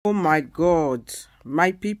Oh my God,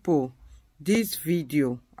 my people, this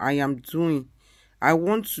video I am doing, I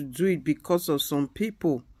want to do it because of some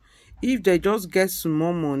people. If they just get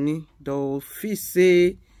small money, they'll feel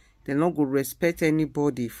say they're not going to respect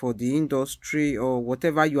anybody for the industry or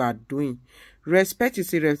whatever you are doing. Respect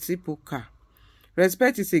is a reciprocal.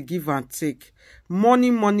 Respect is a give and take. Money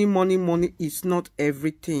is not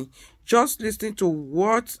everything. Just listen to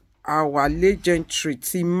what our legendary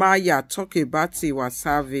Timaya talk about Tiwa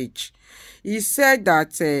Savage. He said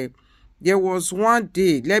that there was one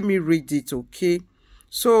day. Let me read it, okay?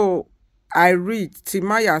 So I read.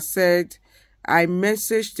 Timaya said, I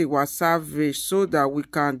messaged Tiwa Savage so that we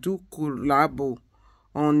can do collabo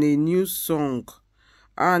on a new song.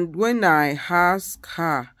 And when I asked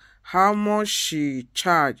her how much she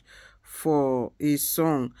charged for a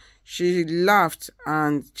song, she laughed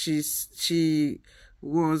and she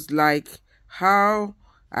was like, how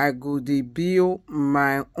I go dey bill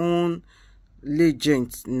my own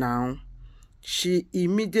legend now. She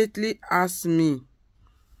immediately asked me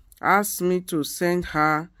to send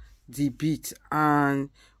her the beat, and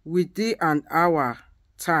within an hour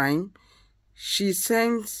time she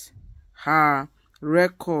sent her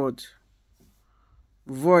record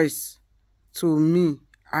voice to me.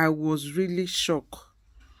 I was really shocked,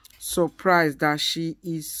 surprised that she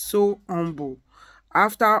is so humble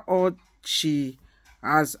after all she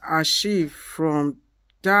has achieved. From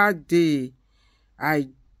that day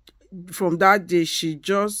she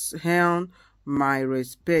just earned my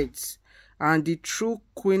respect, and the true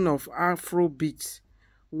queen of Afrobeat.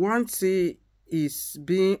 One thing is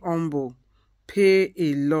being humble pay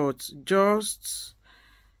a lot. Just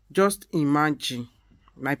imagine,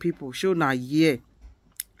 my people, show na here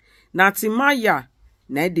na Timaya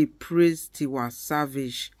na dey praise Tiwa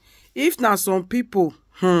Savage. If na some people,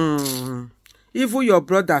 even your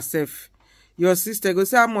brother self, your sister go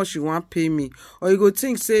say how much you want pay me, or you go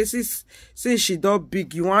think say since she don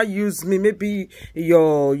big you want use me, maybe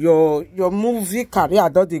your movie career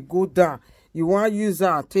don dey go down, you want use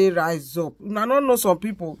her take rise up. I don't know, some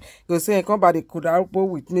people go say come by the collabo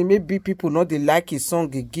with me, maybe people not they like his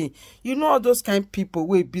song again. You know all those kind of people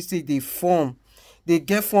wey be say they form, they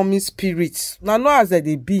get forming spirits. Now not as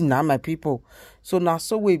they be now, my people. So now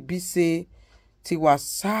so we be say Tiwa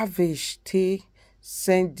Savage take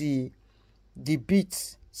send the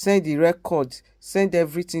beat, send the record, send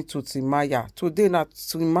everything to Timaya. Today now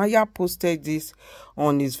Timaya posted this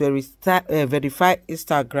on his verified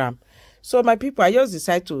Instagram. So my people, I just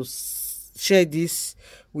decided to share this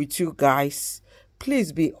with you guys.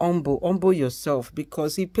 Please be humble yourself,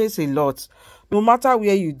 because it pays a lot. No matter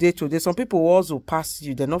where you did today, some people will also pass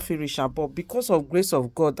you, they're not feel rich, but because of grace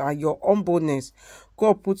of God and your humbleness,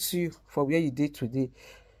 God puts you for where you did today.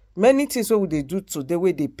 Many things what they do today,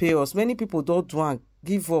 where they pay us, many people don't do and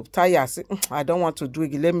give up, tired, say, I don't want to do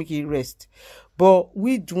it, let me get rest. But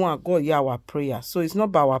we do and God hear our prayer. So it's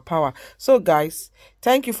not by our power. So guys,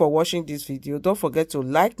 thank you for watching this video. Don't forget to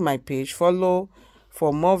like my page, follow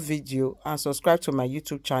for more video, and subscribe to my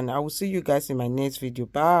YouTube channel. I will see you guys in my next video.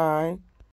 Bye.